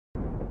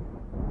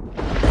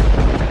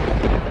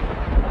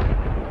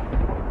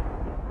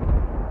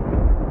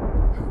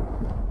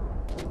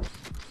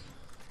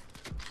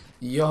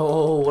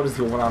Yo, what is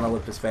going on,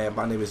 Olympus fan?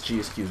 My name is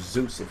GsQ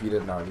Zeus, if you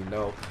didn't already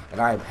know,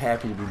 and I am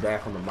happy to be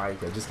back on the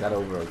mic. I just got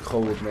over a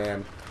cold,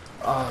 man.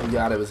 Oh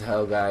god, it was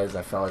hell, guys.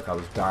 I felt like I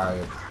was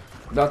dying.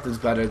 Nothing's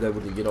better than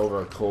when you get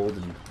over a cold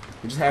and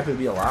you're just happy to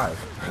be alive.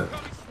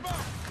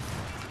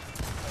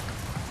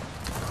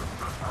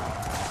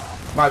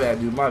 My bad,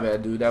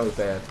 dude. That was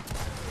bad.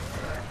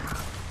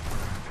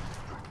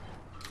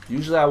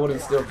 Usually I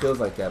wouldn't steal kills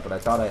like that, but I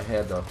thought I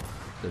had the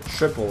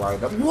triple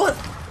lined up. What?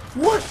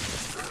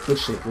 Good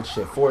shit.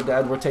 4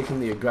 dead. We're taking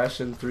the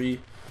aggression.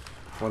 3.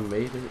 1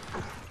 made it.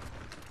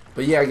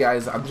 But yeah,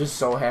 guys, I'm just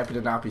so happy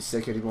to not be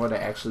sick anymore,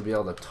 to actually be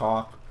able to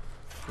talk,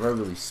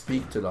 verbally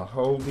speak to the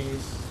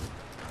homies.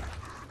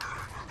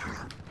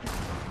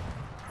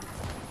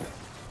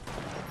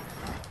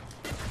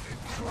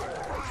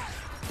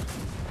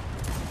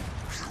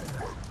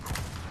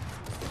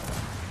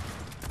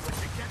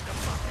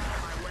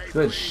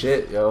 Good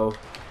shit, yo.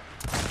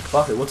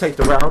 Fuck it, we'll take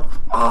the round.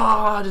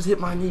 Ah, I just hit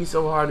my knee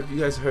so hard if you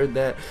guys heard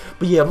that.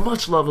 But yeah,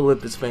 much love,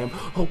 Olympus fam.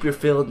 Hope you're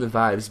feeling the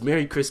vibes.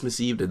 Merry Christmas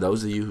Eve to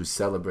those of you who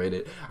celebrate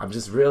it. I'm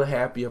just real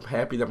happy. I'm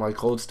happy that my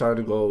cold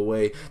started to go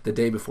away the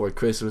day before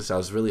Christmas. I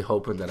was really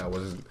hoping that I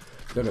wasn't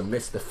gonna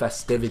miss the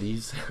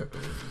festivities.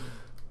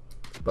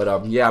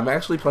 But yeah, I'm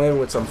actually playing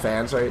with some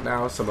fans right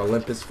now, some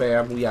Olympus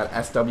fam. We got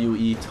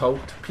SWE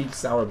Tote, Peak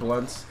Sour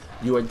Blunts,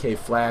 UNK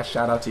Flash.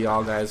 Shout out to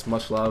y'all guys,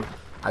 much love.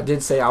 I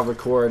did say I'll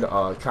record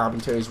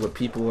commentaries with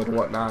people and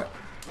whatnot.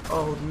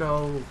 Oh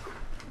no.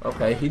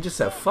 Okay, he just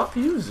said, fuck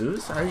you,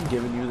 Zeus. I ain't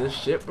giving you this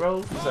shit,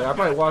 bro. He's like, I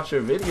might watch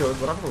your videos,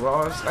 but I'm a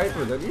raw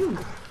sniper than you.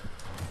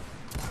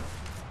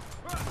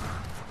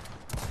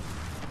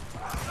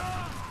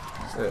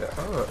 Said,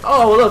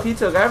 oh, look, he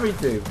took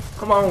everything.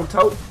 Come on,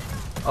 Tote.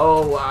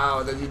 Oh,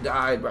 wow, then he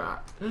died, bro.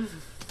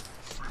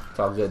 It's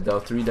all good though.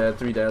 3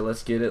 dead.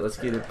 Let's get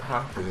it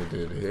poppin'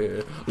 in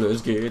here. Let's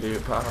get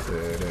it poppin'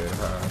 in here.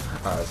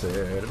 I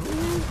said,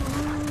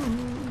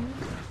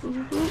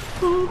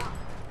 ooh.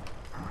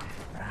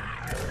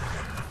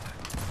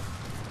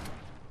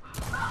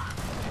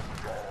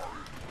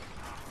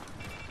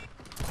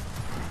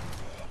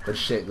 Good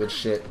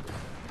shit.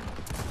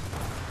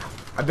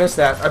 I missed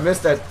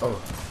that. Oh.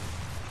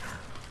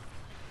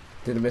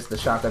 Didn't miss the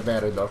shot that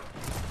mattered though.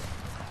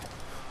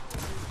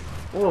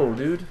 Whoa,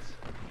 dude.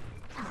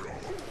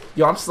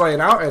 Yo, I'm slaying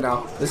out right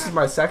now. This is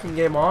my second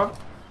game on.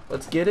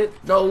 Let's get it.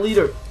 No,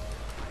 leader.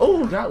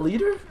 Oh, got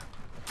leader?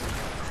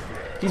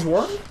 He's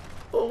won?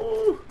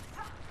 Oh.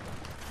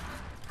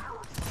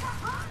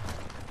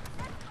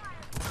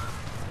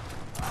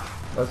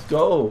 Let's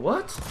go.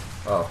 What?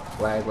 Oh,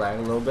 lag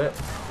a little bit.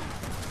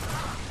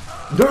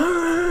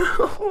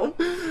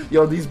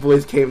 Yo, these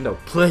boys came to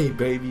play,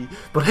 baby.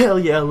 But hell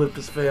yeah,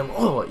 Olympus fam.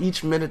 Oh,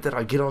 each minute that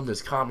I get on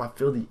this comm, I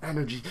feel the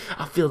energy.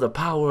 I feel the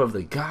power of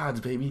the gods,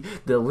 baby.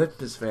 The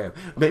Olympus fam.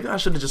 Maybe I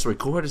should have just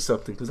recorded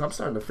something, because I'm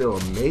starting to feel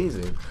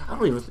amazing. I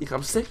don't even think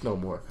I'm sick no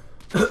more.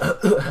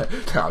 No,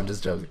 I'm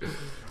just joking.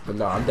 But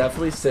no, I'm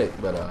definitely sick.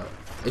 But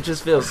it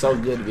just feels so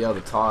good to be able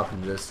to talk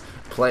and just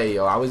play.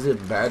 Yo, I was in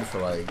bed for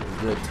like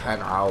a good 10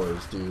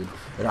 hours, dude.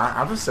 And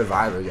I'm a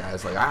survivor,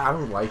 guys. Like, I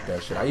don't like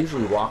that shit. I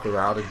usually walk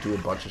around and do a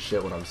bunch of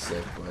shit when I'm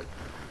sick, but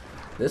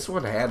this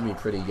one had me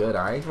pretty good.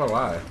 I ain't gonna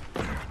lie.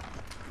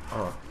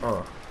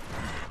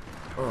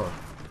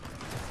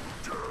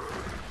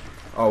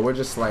 Oh, we're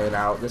just slaying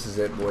out. This is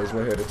it, boys.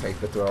 We're here to take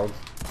the throne.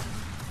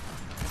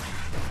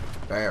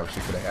 Damn, she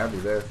could have had me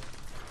there.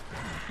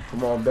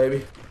 Come on,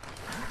 baby.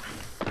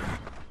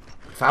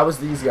 If I was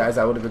these guys,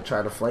 I would have been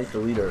trying to flank the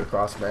leader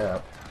across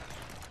map.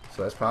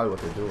 So that's probably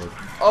what they're doing.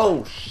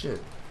 Oh,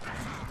 shit.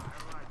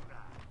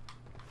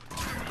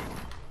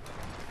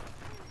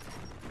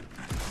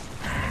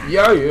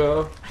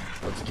 Yeah.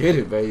 Let's get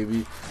it,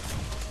 baby.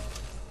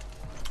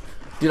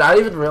 Dude, I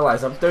didn't even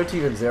realize I'm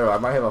 13-0. I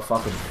might have a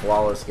fucking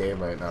flawless game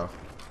right now.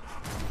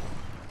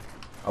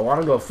 I want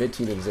to go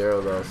 15-0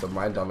 though, so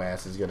my dumb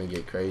ass is gonna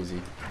get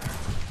crazy.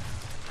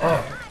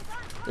 Oh.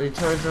 He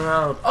turns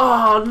around.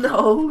 Oh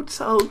no,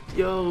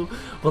 Tokyo.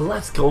 But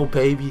let's go,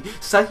 baby.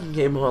 Second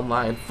game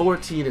online,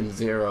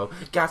 14-0.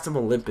 Got some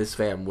Olympus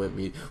fam with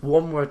me.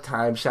 One more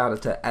time, shout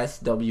out to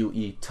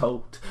SWE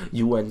Tote,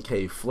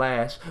 UNK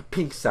Flash,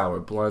 Pink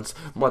Sour Blunts.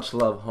 Much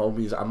love,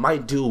 homies. I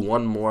might do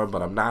one more,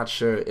 but I'm not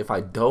sure. If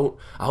I don't,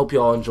 I hope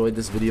you all enjoyed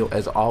this video.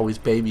 As always,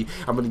 baby,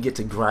 I'm gonna get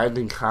to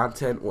grinding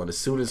content as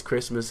soon as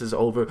Christmas is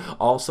over.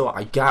 Also,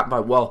 I got my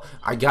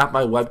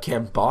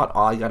webcam bought.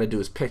 All I gotta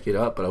do is pick it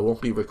up, but I won't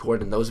be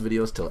recording those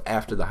videos till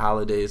after the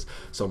holidays.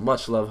 So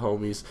much love,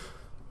 homies.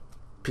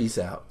 Peace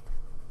out.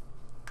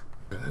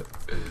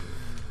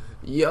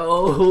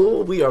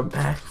 Yo, we are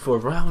back for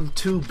round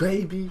 2,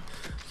 baby.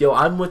 Yo,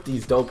 I'm with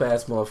these dope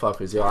ass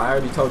motherfuckers. Yo, I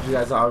already told you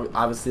guys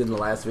obviously in the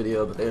last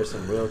video, but there's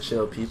some real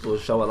chill people,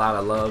 show a lot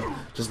of love,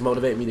 just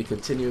motivate me to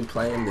continue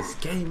playing this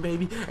game,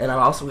 baby. And I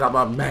also got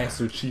my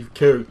Master Chief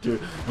character,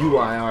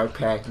 UIR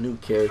pack, new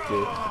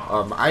character.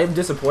 I am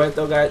disappointed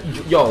though, guys.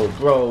 Yo,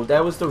 bro,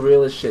 that was the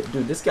realest shit.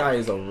 Dude, this guy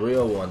is a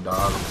real one,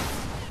 dog.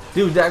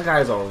 Dude, that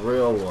guy's a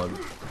real one.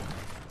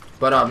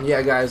 But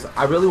yeah, guys,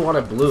 I really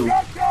wanted blue.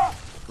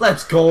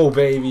 Let's go,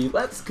 baby.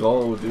 Let's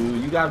go,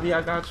 dude. You got me,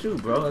 I got you,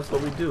 bro. That's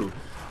what we do.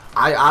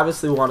 I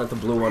obviously wanted the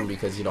blue one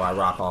because, you know, I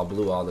rock all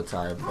blue all the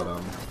time. But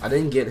I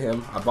didn't get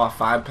him. I bought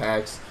 5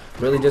 packs.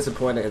 Really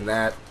disappointed in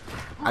that.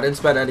 I didn't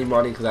spend any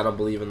money because I don't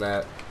believe in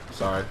that.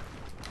 Sorry.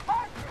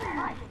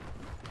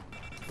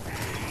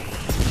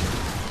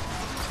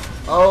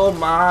 Oh,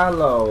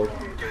 Milo.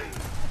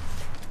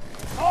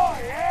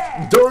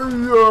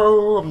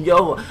 Damn,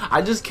 yo,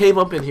 I just came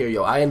up in here,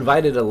 yo. I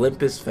invited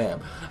Olympus fam.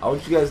 I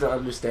want you guys to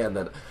understand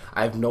that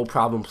I have no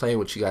problem playing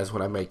with you guys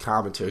when I make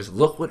commentaries.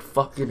 Look what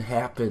fucking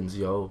happens,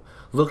 yo.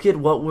 Look at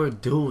what we're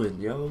doing,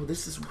 yo.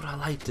 This is what I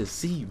like to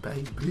see,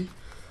 baby.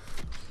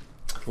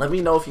 Let me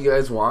know if you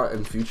guys want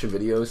in future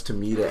videos to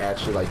me to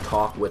actually like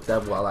talk with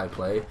them while I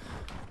play.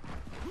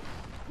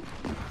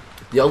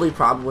 The only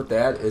problem with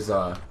that is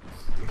the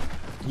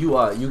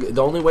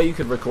only way you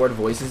can record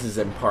voices is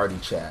in party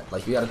chat.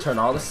 Like, you gotta turn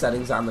all the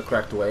settings on the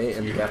correct way,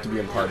 and you have to be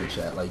in party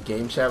chat. Like,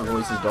 game chat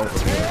voices don't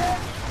record.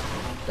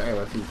 Damn,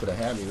 I think you could have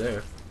had me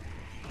there.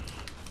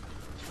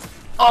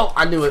 Oh,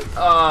 I knew it.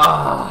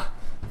 Ah,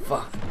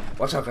 fuck.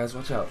 Watch out, guys.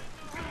 Watch out.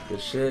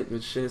 Good shit.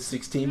 Good shit.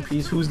 16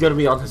 piece. Who's gonna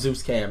be on the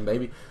Zeus cam,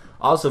 baby?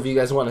 Also, if you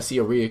guys want to see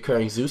a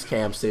reoccurring Zeus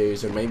cam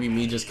series, or maybe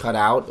me just cut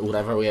out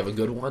whenever we have a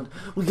good one,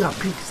 we got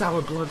Pink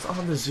Sour Blunts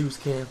on the Zeus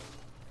cam.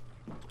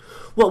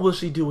 What will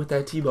she do with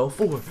that T-bow?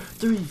 4,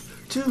 3,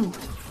 2.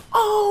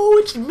 Oh,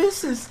 and she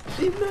misses.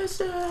 She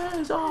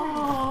misses.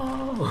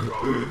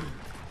 Oh.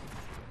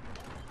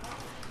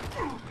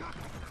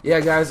 Yeah,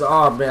 guys.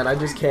 Oh, man. I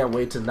just can't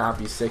wait to not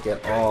be sick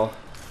at all.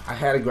 I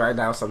had to grind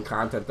out some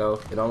content,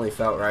 though. It only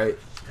felt right.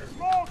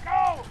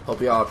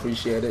 Hope y'all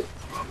appreciate it.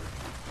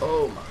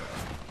 Oh, my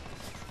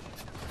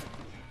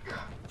God.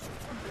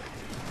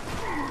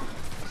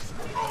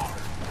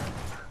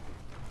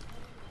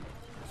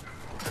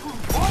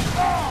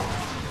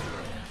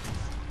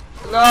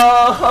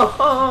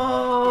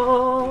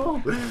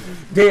 No!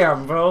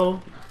 Damn,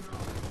 bro.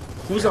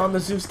 Who's on the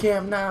Zeus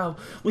cam now?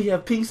 We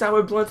have Pink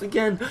Sour Blunts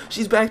again.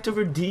 She's back to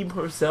redeem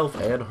herself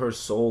and her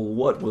soul.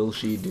 What will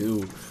she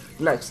do?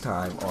 Next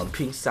time on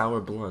Pink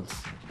Sour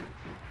Blunts.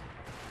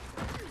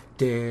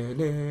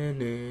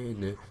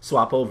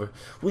 Swap over.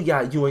 We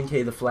got UNK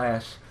the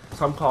Flash.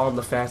 Some call him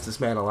the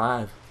fastest man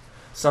alive.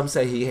 Some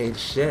say he ain't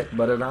shit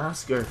but an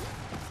Oscar.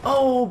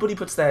 Oh, but he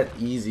puts that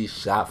easy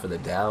shot for the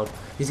down.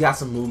 He's got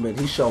some movement.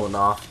 He's showing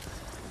off.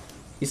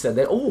 He said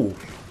that. Oh,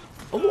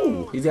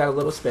 oh, he's got a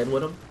little spin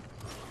with him.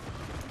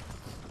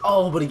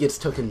 Oh, but he gets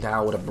taken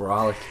down with a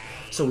brolic.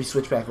 So we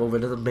switch back over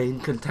to the main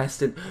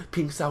contestant,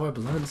 Pink Sour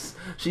Blunts.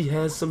 She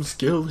has some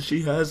skill.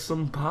 She has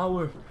some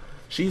power.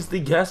 She's the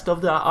guest of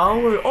the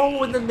hour.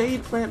 Oh, and the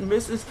nade plant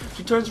misses.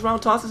 She turns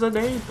around, tosses a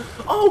nade.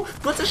 Oh,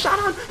 puts a shot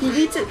on.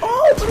 He eats it.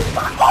 Oh, but it's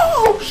fine.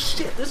 Oh,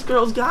 shit. This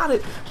girl's got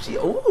it. She.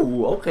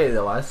 Oh, okay,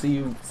 though. I see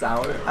you,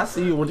 Sour. I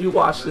see you when you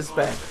watch this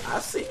back. I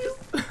see you.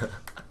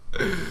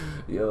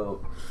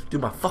 Yo. Dude,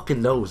 my fucking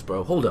nose,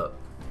 bro. Hold up.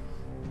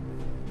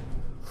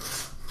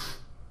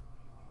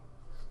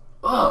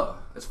 Ugh.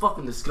 It's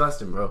fucking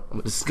disgusting, bro. I'm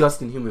a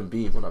disgusting human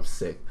being when I'm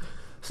sick.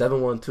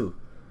 712.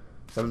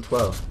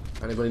 712.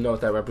 Anybody know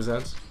what that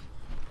represents?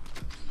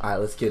 Alright,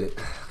 let's get it.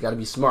 Gotta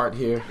be smart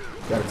here.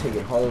 Gotta take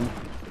it home.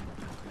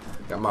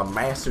 Got my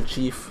Master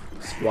Chief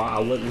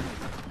squad with me.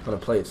 Gonna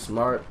play it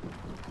smart.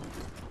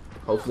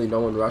 Hopefully no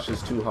one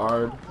rushes too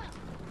hard.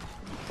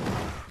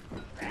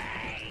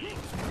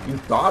 You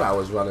thought I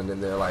was running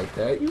in there like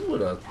that. You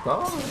would have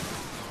thought.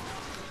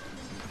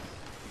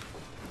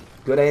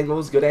 Good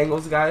angles,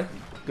 guy.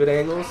 Good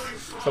angles.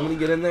 Somebody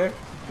get in there.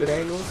 Good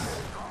angles.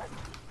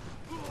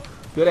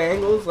 Good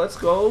angles. Let's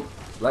go.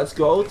 Let's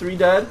go. 3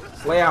 dead.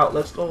 Slay out.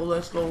 Let's go.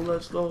 Let's go.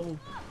 Let's go.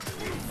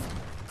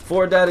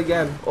 4 dead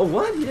again. Oh,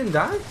 what? He didn't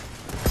die?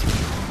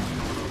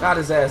 Got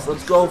his ass.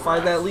 Let's go.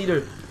 Find that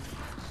leader.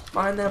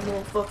 Find that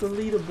motherfucking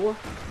leader, boy.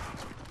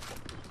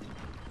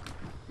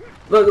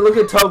 Look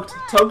at Toked.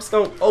 Tokes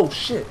don't. Oh,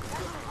 shit.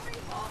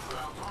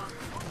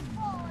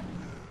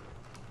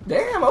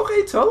 Damn.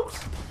 Okay,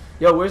 Tokes.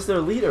 Yo, where's their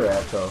leader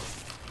at, though?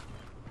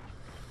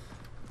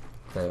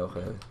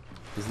 Okay.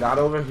 He's not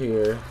over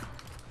here.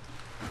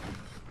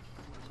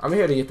 I'm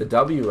here to get the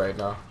W right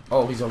now.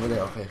 Oh, he's over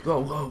there. Okay,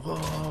 go, go,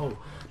 go.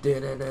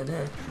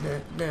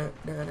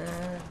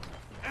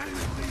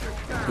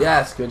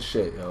 Yes, good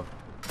shit, yo.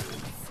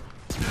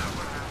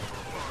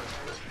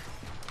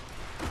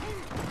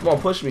 Come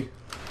on, push me.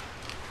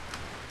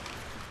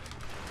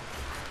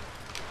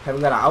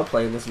 Haven't got an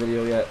outplay in this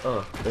video yet.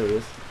 Oh, there he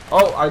is.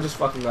 Oh, I just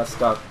fucking got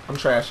stuck. I'm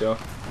trash, yo.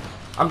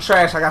 I'm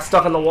trash. I got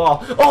stuck in the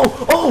wall.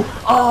 Oh,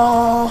 oh,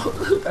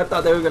 oh. I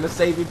thought they were going to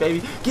save me,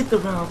 baby. Get the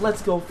round.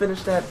 Let's go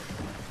finish that.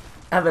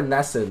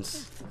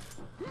 Evanescence.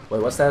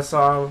 Wait, what's that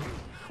song?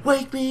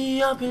 Wake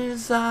me up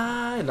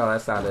inside. No,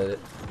 that's not it.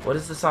 What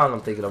is the song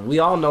I'm thinking of? We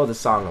all know the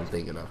song I'm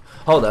thinking of.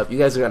 Hold up. You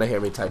guys are going to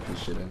hear me type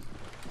this shit in.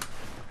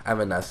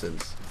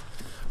 Evanescence.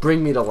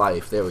 Bring me to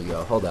life. There we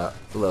go. Hold up.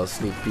 A little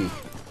sneak peek.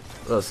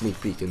 A little sneak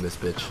peek in this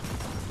bitch.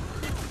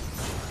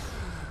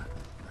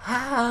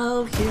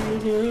 How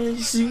can I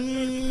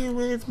see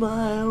with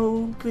my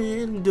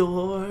open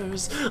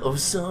doors of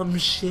some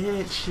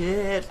shit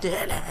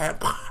that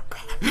happened?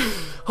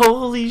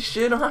 Holy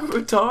shit, I'm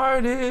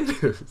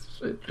retarded.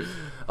 Shit.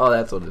 Oh,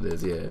 that's what it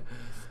is, yeah.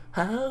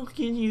 How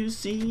can you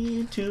see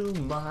into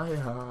my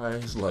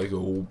eyes like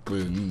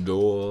open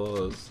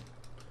doors?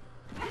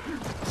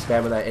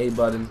 Spamming that A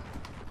button.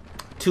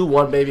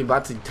 2-1, baby.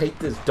 About to take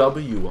this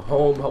W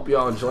home. Hope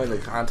y'all enjoying the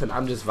content.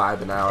 I'm just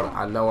vibing out.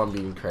 I know I'm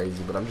being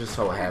crazy, but I'm just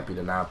so happy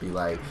to not be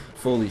like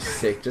fully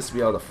sick. Just to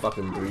be able to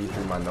fucking breathe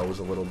through my nose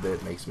a little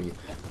bit makes me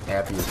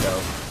happy as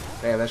hell.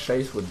 Man, that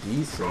trace was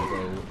decent,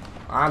 and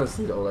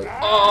honestly though, like,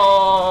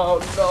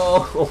 oh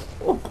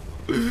no.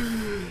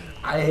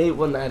 I hate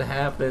when that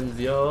happens,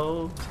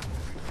 yo.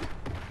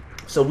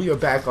 So we are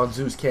back on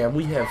Zeus Cam.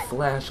 We have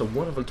Flash, a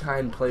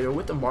one-of-a-kind player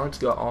with the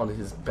Marksga on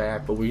his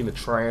back, but we're going to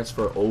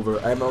transfer over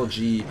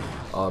MLG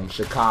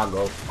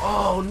Chicago.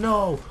 Oh,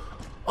 no.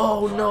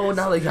 Oh, no.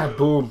 Now they got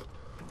Boom.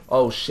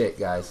 Oh, shit,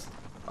 guys.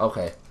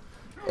 Okay.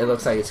 It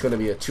looks like it's going to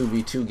be a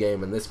 2v2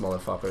 game in this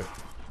motherfucker.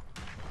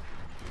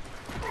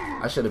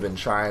 I should have been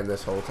trying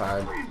this whole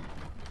time.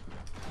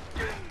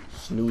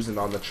 Snoozing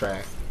on the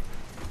track.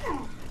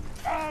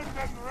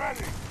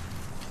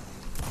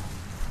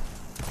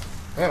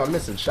 Damn, I'm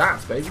missing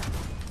shots, baby.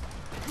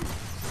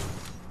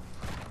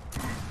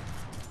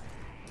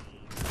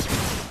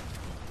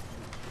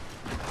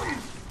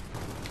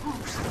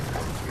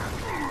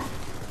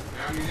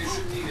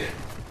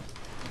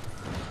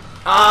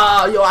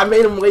 Ah, yo, I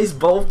made him waste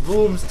both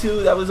booms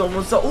too. That was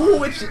almost so.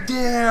 Ooh, it's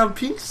damn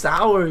pink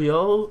sour,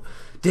 yo.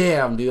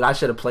 Damn, dude, I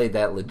should have played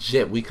that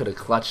legit. We could have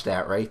clutched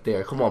that right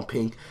there. Come on,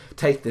 Pink,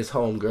 take this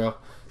home, girl.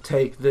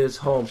 Take this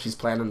home. She's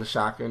planning the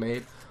shot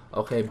grenade.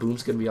 Okay,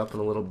 Boom's gonna be up in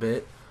a little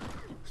bit.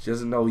 She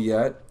doesn't know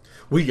yet.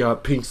 We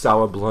got Pink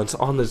Sour Blunts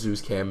on the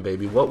Zeus Cam,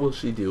 baby. What will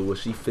she do? Will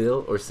she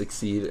fail or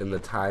succeed in the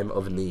time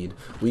of need?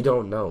 We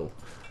don't know.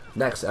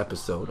 Next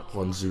episode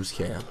on Zeus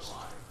Cams.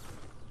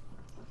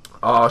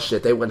 Oh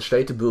shit, they went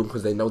straight to Boom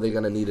because they know they're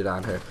gonna need it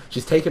on her.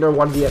 She's taking her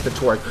 1v at the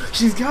torque.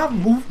 She's got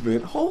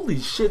movement. Holy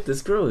shit,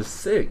 this girl is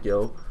sick,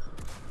 yo.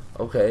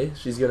 Okay,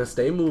 she's gonna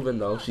stay moving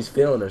though. She's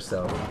feeling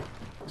herself.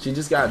 She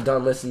just got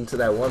done listening to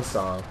that one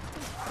song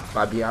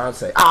by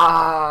Beyonce.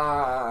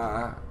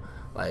 Ah!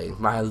 Like,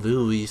 my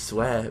Louis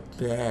sweat,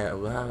 yeah,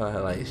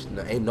 like,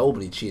 ain't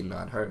nobody cheating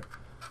on her.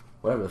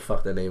 Whatever the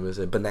fuck that name is.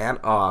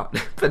 Banana,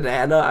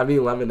 banana, I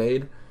mean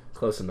lemonade.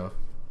 Close enough.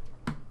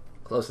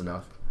 Close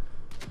enough.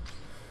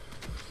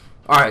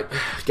 Alright,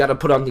 gotta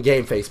put on the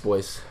game face,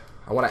 boys.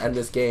 I want to end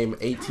this game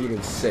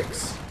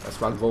 18-6.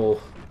 That's my goal.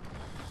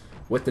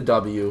 With the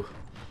W.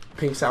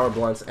 Pink Sour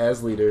Blunts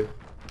as leader.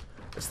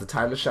 It's the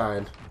time to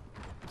shine.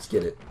 Let's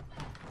get it.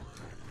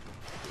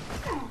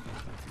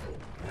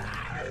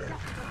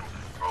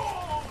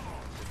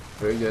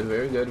 Very good,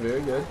 very good,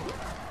 very good.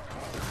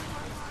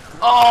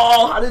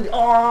 Oh,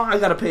 I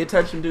gotta pay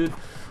attention, dude.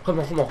 Come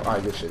on, come on.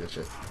 Alright, good shit, good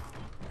shit.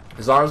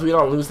 As long as we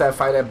don't lose that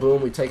fight at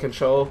Boom, we take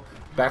control.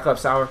 Back up,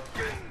 Sour.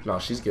 No,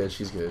 she's good,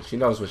 she's good. She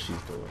knows what she's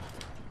doing.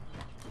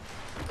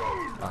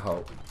 I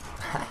hope.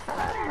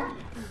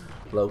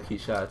 Low-key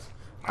shots.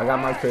 I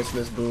got my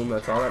Christmas Boom,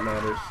 that's all that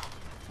matters.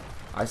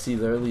 I see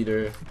their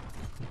leader.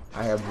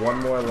 I have one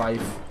more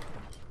life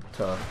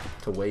to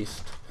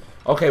waste.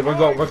 Okay,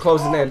 we're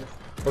closing in.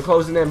 We're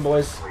closing in,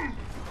 boys.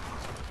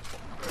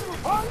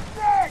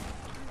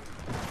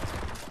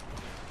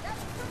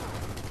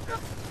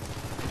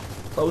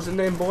 Closing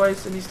in,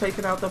 boys, and he's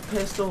taking out the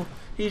pistol.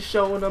 He's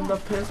showing them the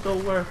pistol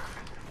work.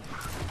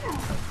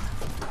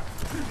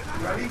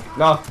 Ready?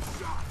 No.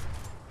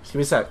 Just give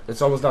me a sec.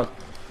 It's almost done.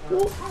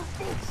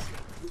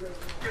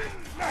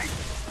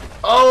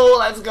 Oh,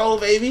 let's go,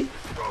 baby.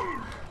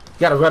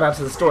 Gotta run out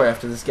to the store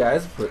after this,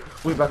 guys. But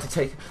we're about to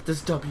take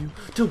this W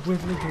to win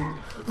the game.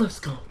 Let's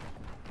go.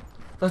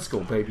 Let's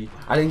go, baby.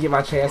 I didn't get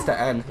my chance to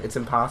end. It's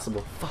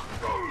impossible. Fuck.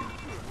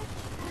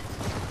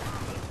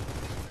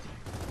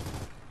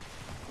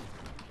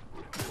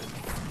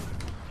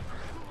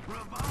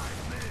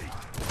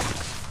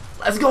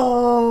 Let's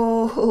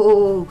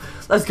go!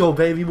 Let's go,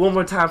 baby. One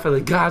more time for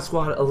the God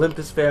Squad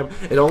Olympus fam.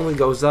 It only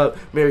goes up.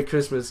 Merry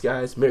Christmas,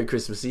 guys. Merry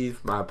Christmas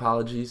Eve. My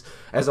apologies.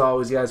 As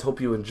always, guys,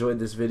 hope you enjoyed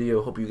this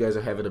video. Hope you guys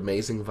are having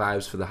amazing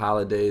vibes for the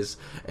holidays.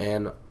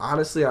 And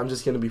honestly, I'm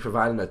just going to be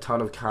providing a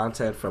ton of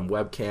content from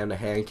webcam to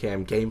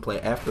handcam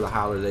gameplay after the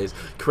holidays.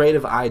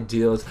 Creative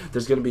ideas.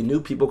 There's going to be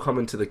new people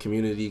coming to the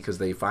community because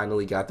they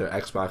finally got their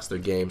Xbox, their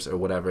games, or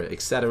whatever,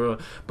 etc.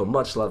 But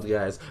much love,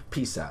 guys.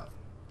 Peace out.